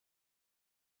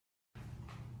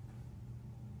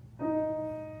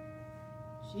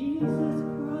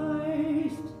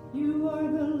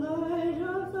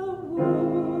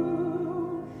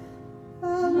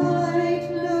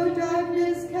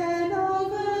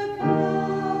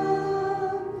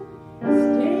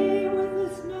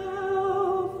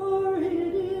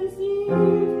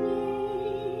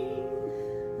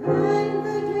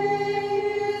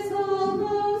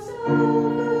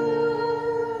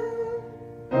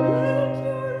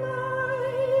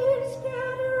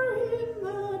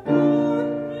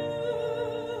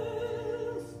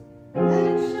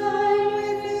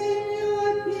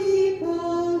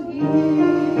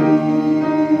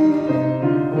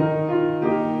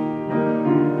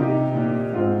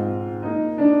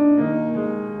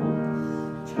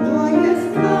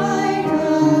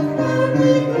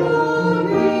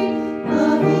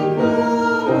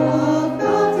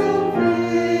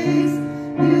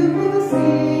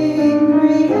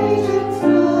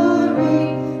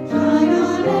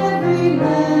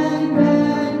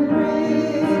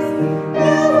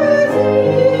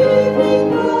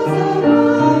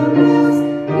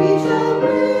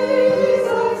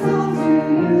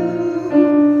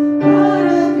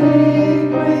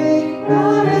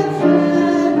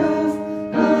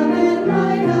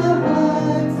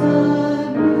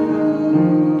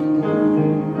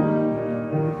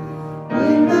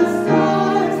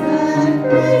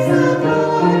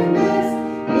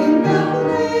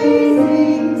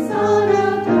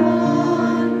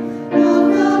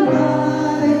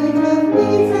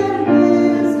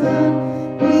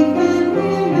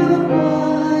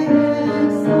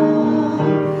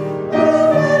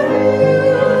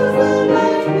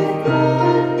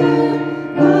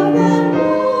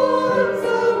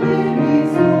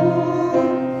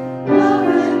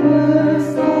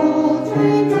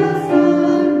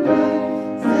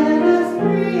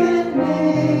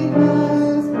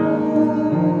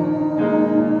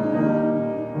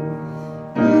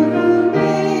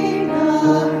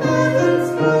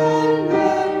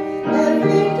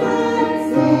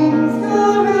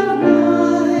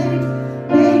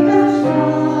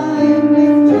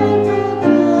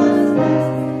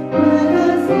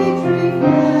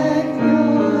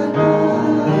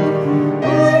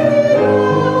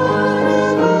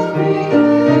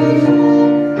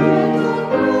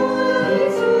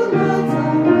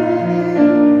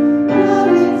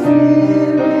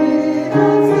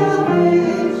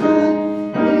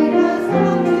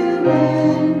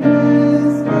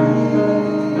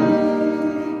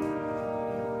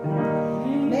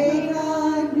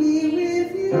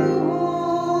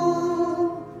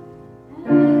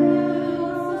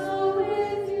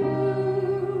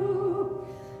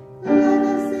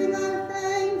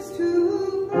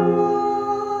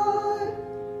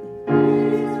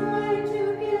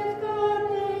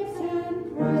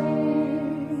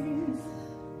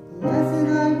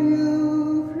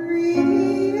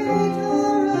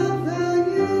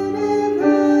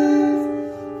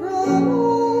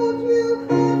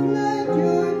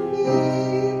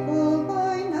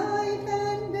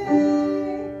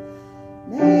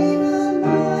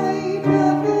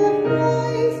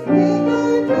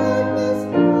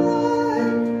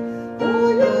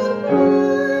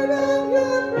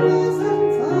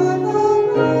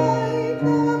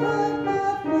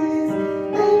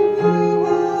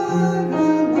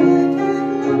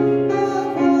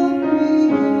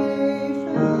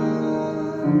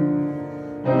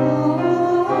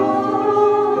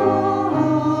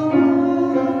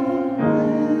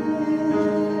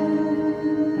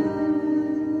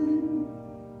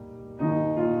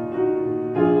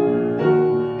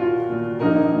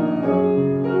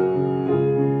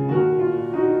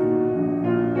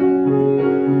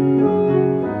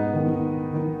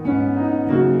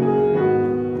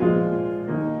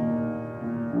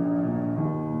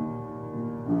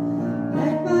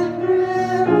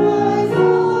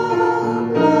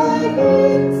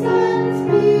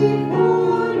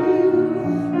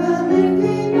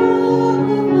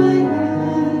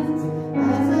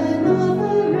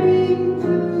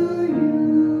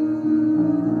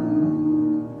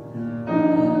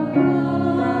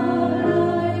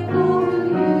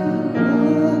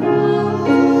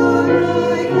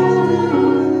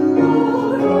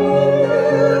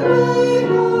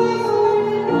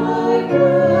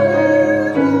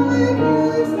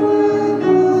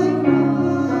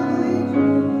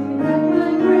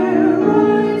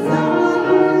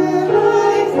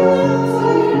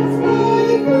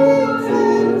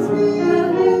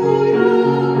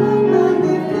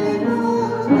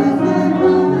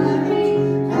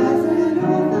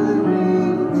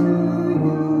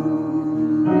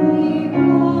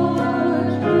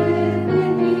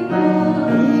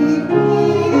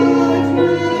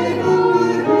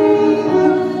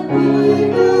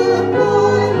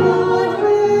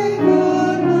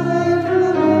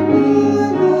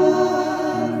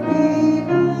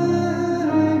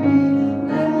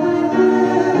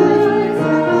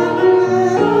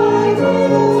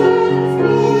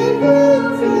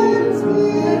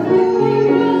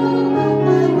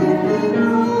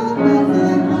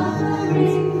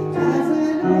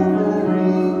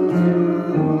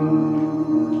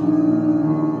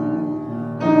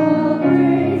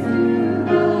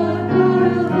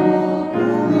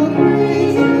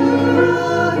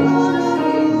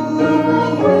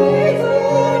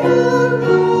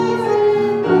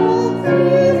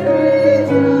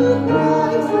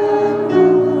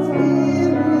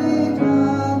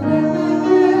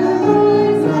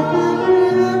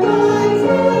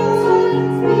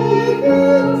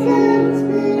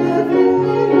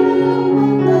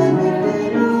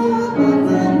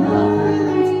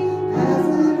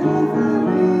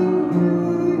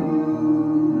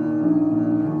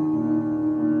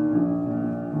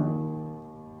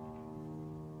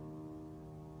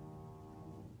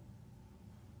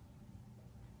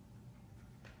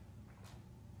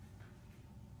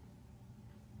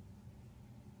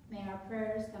our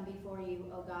prayers come before you,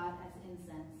 O God, as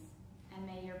incense, and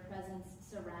may your presence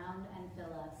surround and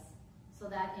fill us, so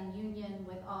that in union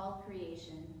with all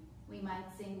creation, we might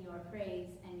sing your praise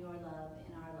and your love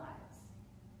in our lives.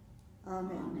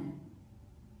 Amen. Amen.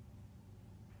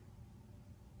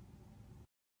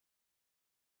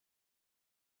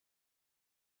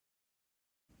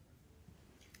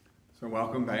 So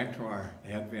welcome back to our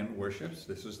Advent worships.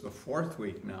 This is the fourth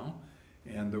week now,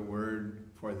 and the word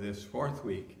for this fourth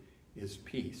week is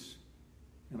peace.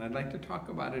 And I'd like to talk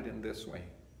about it in this way.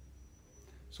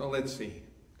 So let's see.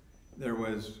 There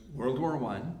was World War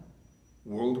I,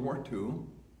 World War II,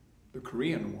 the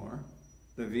Korean War,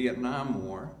 the Vietnam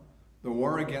War, the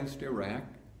war against Iraq,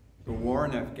 the war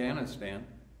in Afghanistan,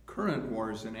 current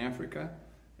wars in Africa,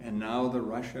 and now the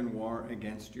Russian war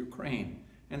against Ukraine.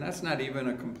 And that's not even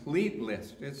a complete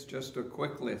list. It's just a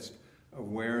quick list of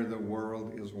where the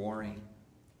world is warring.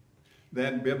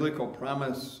 That biblical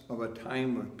promise of a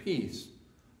time of peace,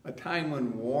 a time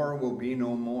when war will be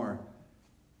no more,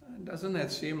 doesn't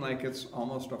that seem like it's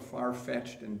almost a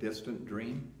far-fetched and distant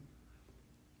dream?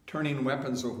 Turning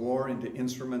weapons of war into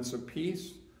instruments of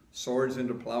peace, swords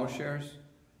into plowshares,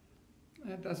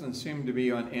 that doesn't seem to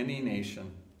be on any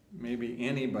nation, maybe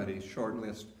anybody's short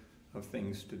list of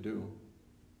things to do.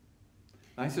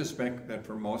 I suspect that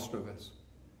for most of us,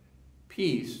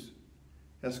 peace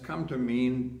has come to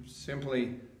mean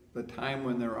simply the time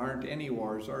when there aren't any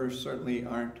wars, or certainly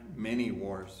aren't many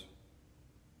wars.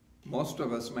 Most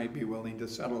of us might be willing to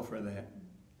settle for that.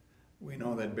 We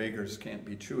know that beggars can't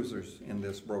be choosers in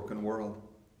this broken world.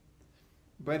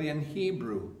 But in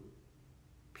Hebrew,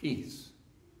 peace,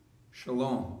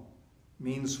 shalom,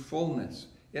 means fullness.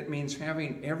 It means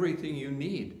having everything you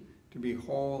need to be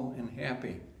whole and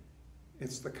happy.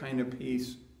 It's the kind of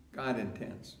peace God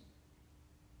intends.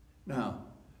 Now,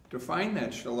 to find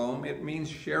that shalom, it means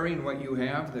sharing what you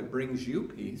have that brings you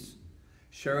peace,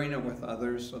 sharing it with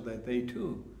others so that they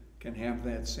too can have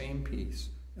that same peace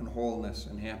and wholeness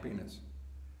and happiness.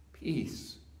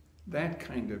 Peace, that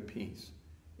kind of peace,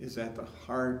 is at the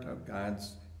heart of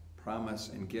God's promise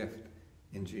and gift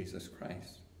in Jesus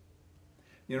Christ.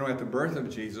 You know, at the birth of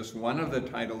Jesus, one of the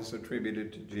titles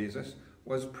attributed to Jesus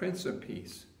was Prince of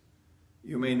Peace.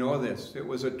 You may know this. It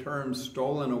was a term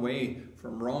stolen away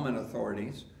from Roman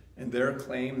authorities and their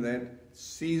claim that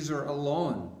Caesar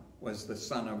alone was the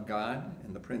Son of God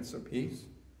and the Prince of Peace.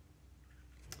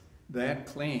 That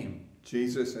claim,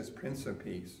 Jesus as Prince of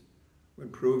Peace,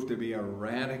 would prove to be a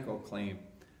radical claim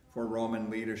for Roman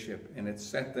leadership, and it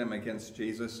set them against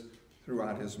Jesus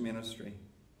throughout his ministry.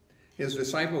 His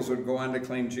disciples would go on to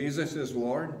claim Jesus is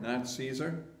Lord, not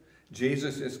Caesar.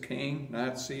 Jesus is King,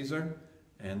 not Caesar.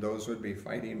 And those would be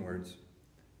fighting words.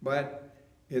 But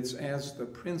it's as the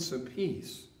Prince of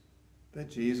Peace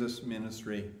that Jesus'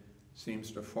 ministry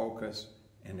seems to focus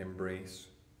and embrace.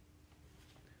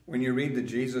 When you read the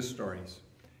Jesus stories,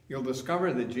 you'll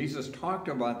discover that Jesus talked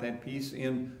about that peace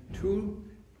in two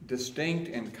distinct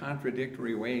and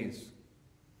contradictory ways.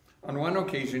 On one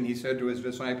occasion, he said to his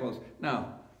disciples,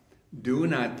 "Now, do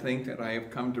not think that I have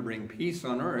come to bring peace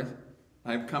on earth.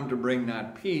 I have come to bring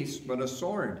not peace, but a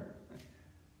sword."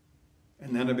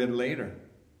 And then a bit later,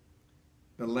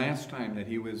 the last time that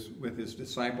he was with his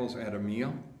disciples at a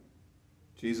meal,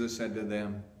 Jesus said to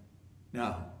them,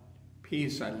 "Now,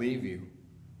 peace I leave you,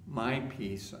 my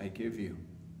peace I give you."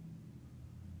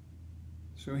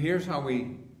 So here's how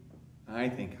I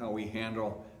think we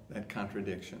handle that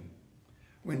contradiction.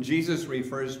 When Jesus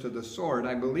refers to the sword,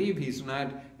 I believe he's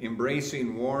not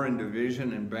embracing war and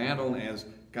division and battle as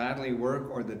godly work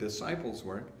or the disciples'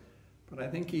 work, but I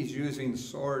think he's using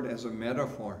sword as a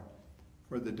metaphor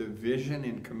for the division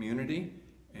in community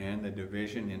and the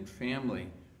division in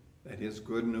family that his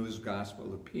good news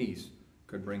gospel of peace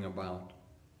could bring about.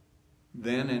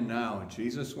 Then and now,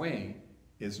 Jesus' way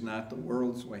is not the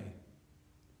world's way.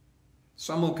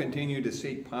 Some will continue to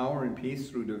seek power and peace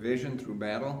through division, through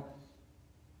battle,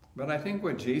 but I think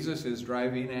what Jesus is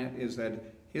driving at is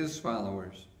that his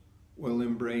followers will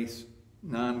embrace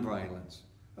nonviolence,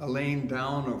 a laying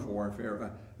down of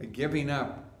warfare, a giving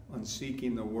up on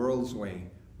seeking the world's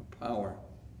way of power.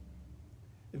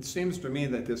 It seems to me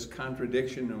that this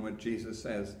contradiction in what Jesus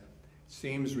says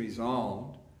seems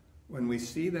resolved when we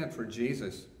see that for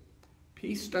Jesus,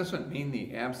 peace doesn't mean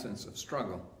the absence of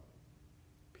struggle.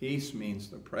 Peace means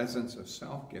the presence of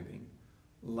self-giving,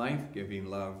 life-giving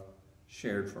love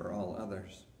shared for all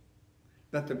others.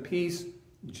 That the peace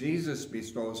Jesus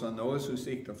bestows on those who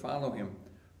seek to follow him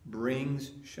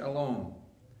brings shalom,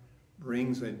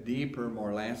 brings a deeper,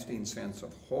 more lasting sense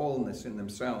of wholeness in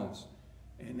themselves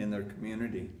and in their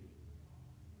community.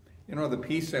 You know, the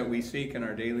peace that we seek in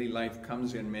our daily life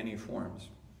comes in many forms.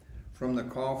 From the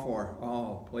call for,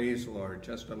 oh, please, Lord,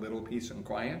 just a little peace and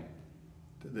quiet,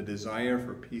 to the desire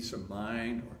for peace of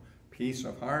mind or peace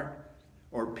of heart,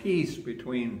 or peace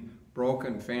between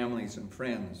broken families and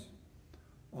friends,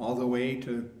 all the way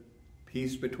to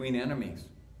peace between enemies,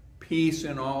 peace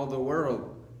in all the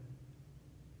world,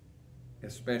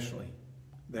 especially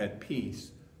that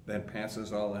peace that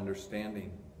passes all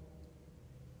understanding.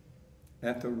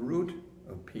 At the root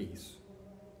of peace,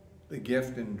 the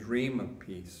gift and dream of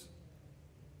peace,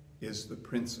 is the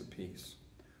Prince of Peace,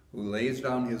 who lays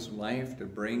down his life to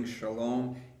bring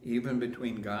shalom even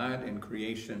between God and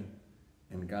creation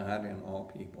and God and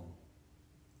all people.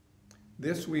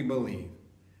 This we believe,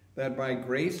 that by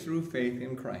grace through faith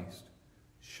in Christ,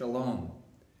 shalom,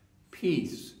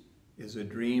 peace, is a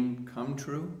dream come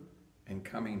true and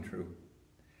coming true.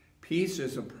 Peace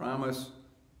is a promise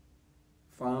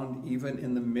found even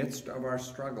in the midst of our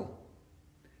struggle,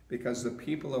 because the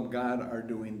people of God are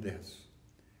doing this: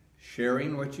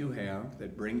 sharing what you have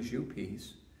that brings you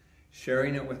peace,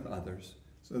 sharing it with others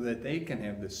so that they can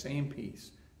have the same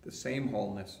peace, the same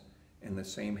wholeness, and the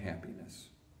same happiness.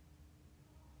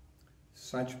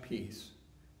 Such peace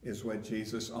is what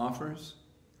Jesus offers,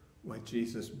 what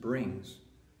Jesus brings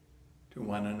to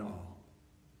one and all,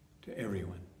 to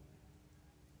everyone.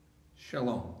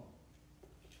 Shalom.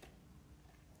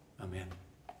 Amen.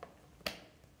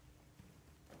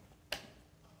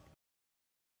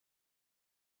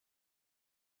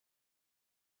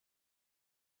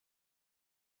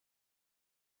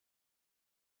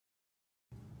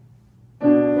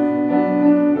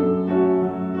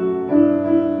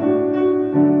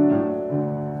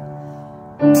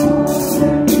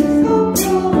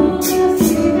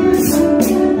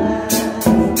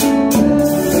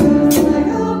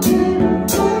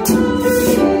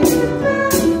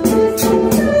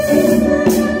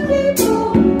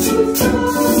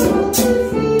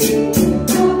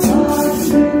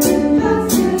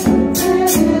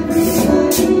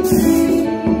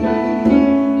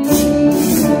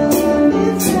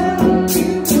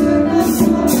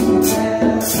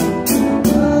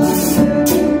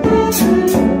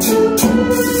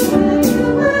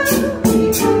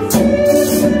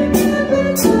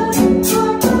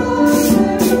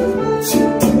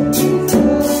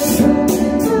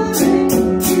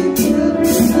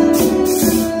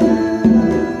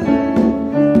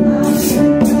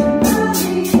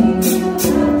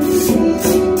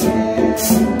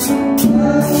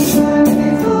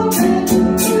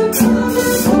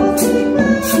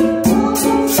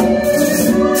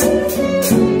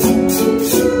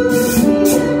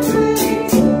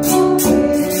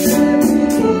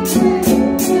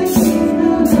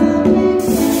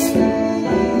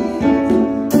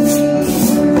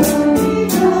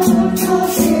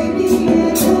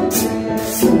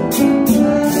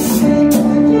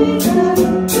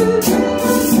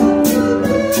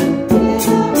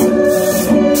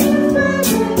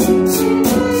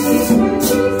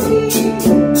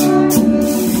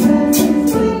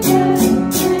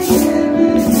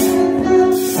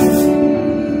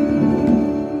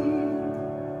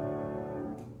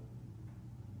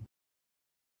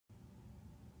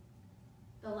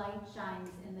 The light shines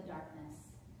in the darkness,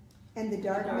 and the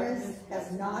darkness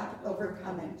has not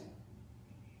overcome it.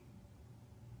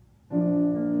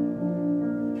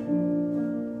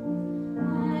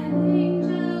 An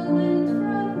angel went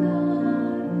from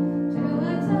God to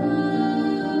a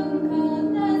town called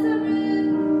Nazareth,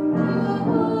 to a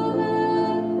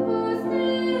woman whose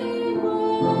name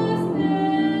was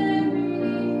Mary.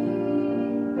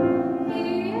 The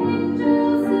angel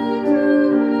said to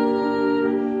her,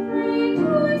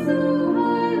 "Rejoice, O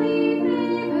highly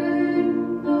favored,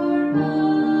 for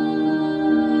God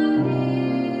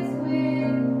is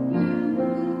with you.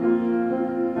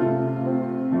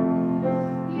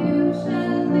 You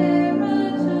shall bear a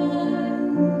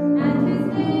child, and his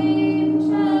name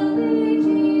shall be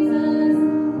Jesus,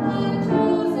 the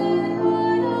chosen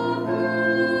one of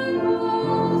God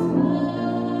Most High."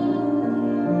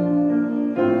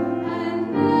 And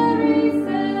Mary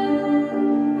said,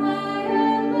 "I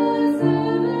am the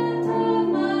servant of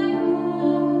my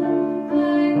Lord. I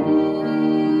live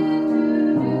to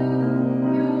do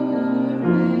your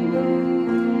will."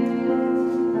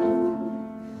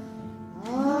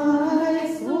 My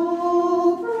soul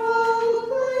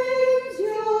proclaims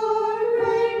your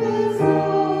greatness, O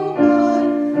God,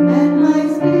 and my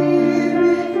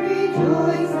spirit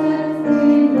rejoices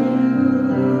in you.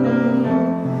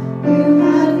 You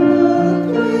have looked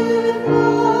with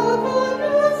love on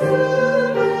your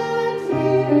servant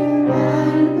here,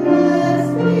 and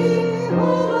blessed me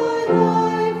all my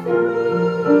life through.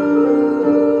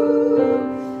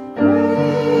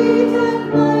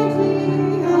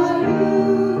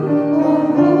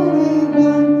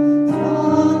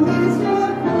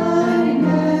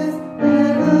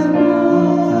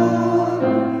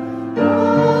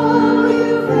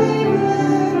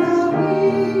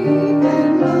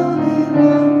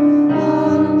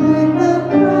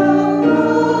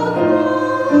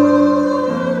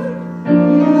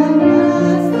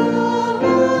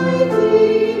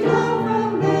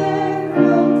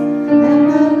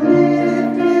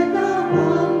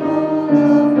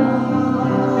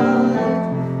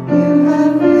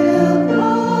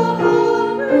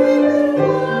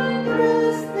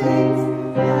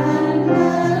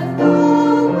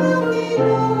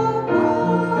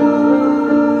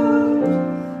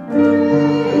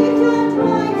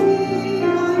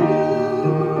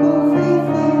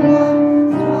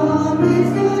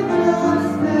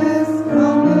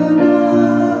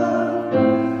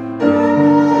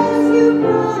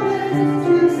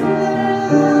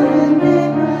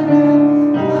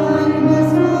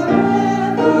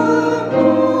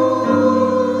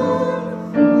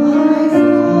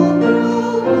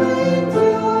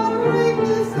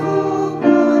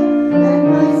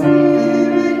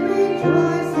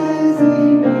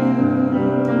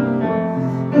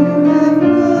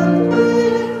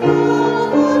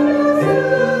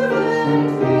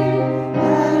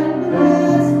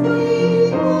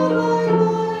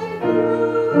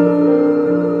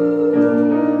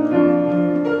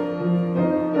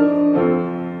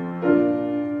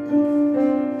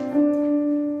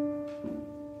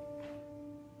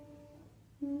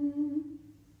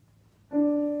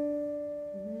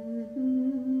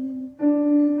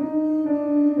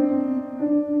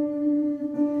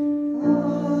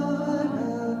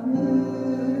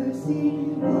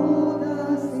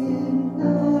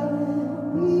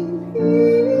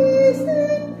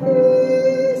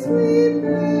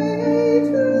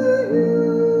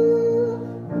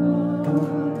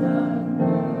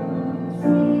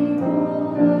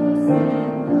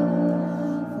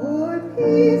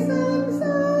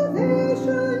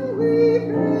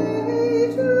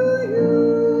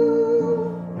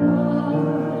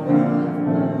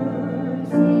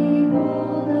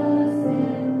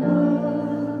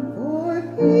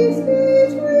 peace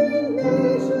between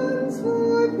nations,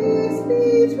 for peace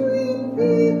between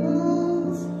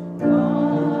peoples.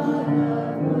 God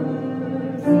of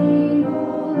mercy,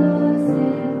 hold us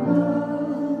in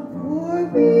love. For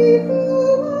we who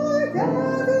are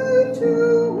gathered to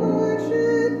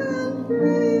worship and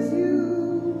praise you.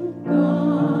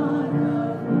 God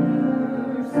of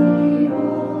mercy,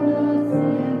 hold us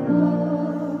in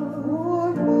love. For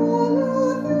all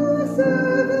of your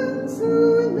servants who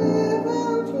live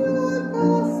out your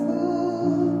gospel.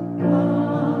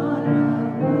 God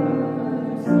of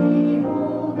mercy,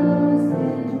 hold us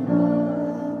in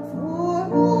love. For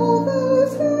all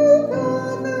those who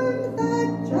govern, that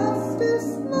justice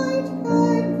might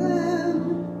guide them.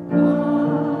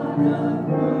 God of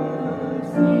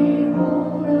mercy,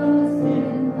 hold us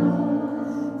in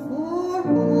love. For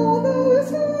all those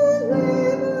who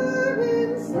labor in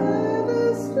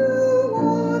service to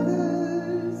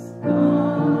others.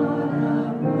 God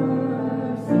of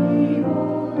mercy,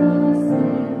 hold us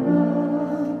in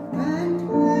love. And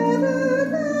weather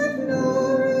that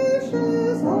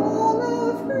nourishes all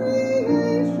of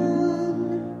creation.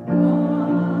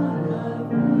 God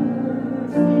of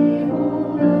mercy,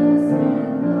 hold us in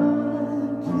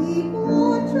love. Keep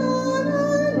watch on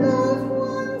our loved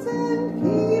ones and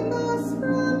keep us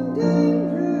from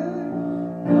danger.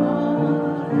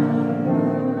 God of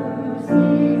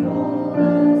mercy, hold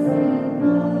us in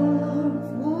love.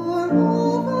 For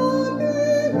all the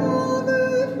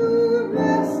beloved who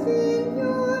rest in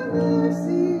your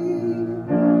mercy.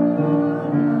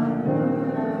 God of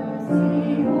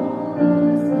mercy, hold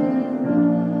us in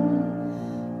love.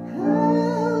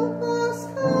 Help us,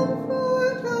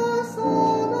 comfort us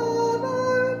all of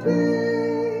our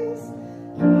days.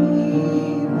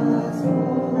 Keep us,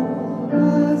 hold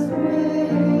us,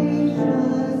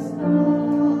 gracious God.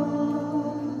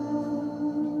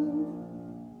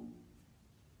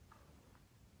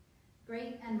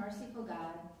 Great and merciful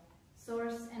God,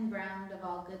 source and ground of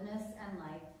all goodness and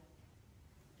life,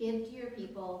 give to your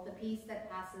people the peace that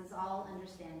passes all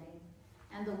understanding,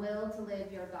 and the will to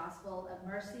live your gospel of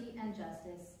mercy and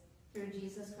justice through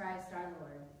Jesus Christ our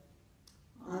Lord.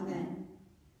 Amen.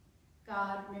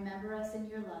 God, remember us in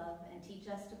your love and teach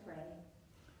us to pray.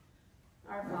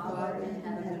 Our Our Father in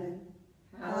heaven,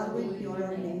 hallowed be your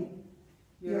name.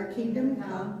 Your kingdom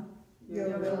come,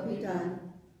 your will be done,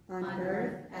 on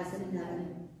earth as in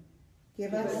heaven.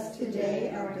 Give us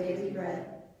today our daily bread.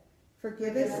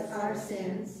 Forgive us our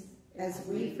sins, as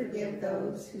we forgive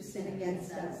those who sin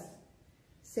against us.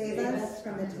 Save us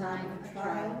from the time of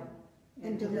trial,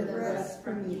 and deliver us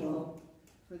from evil.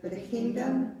 For the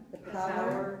kingdom, the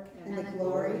power, and the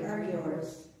glory are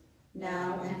yours,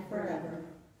 now and forever.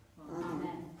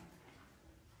 Amen.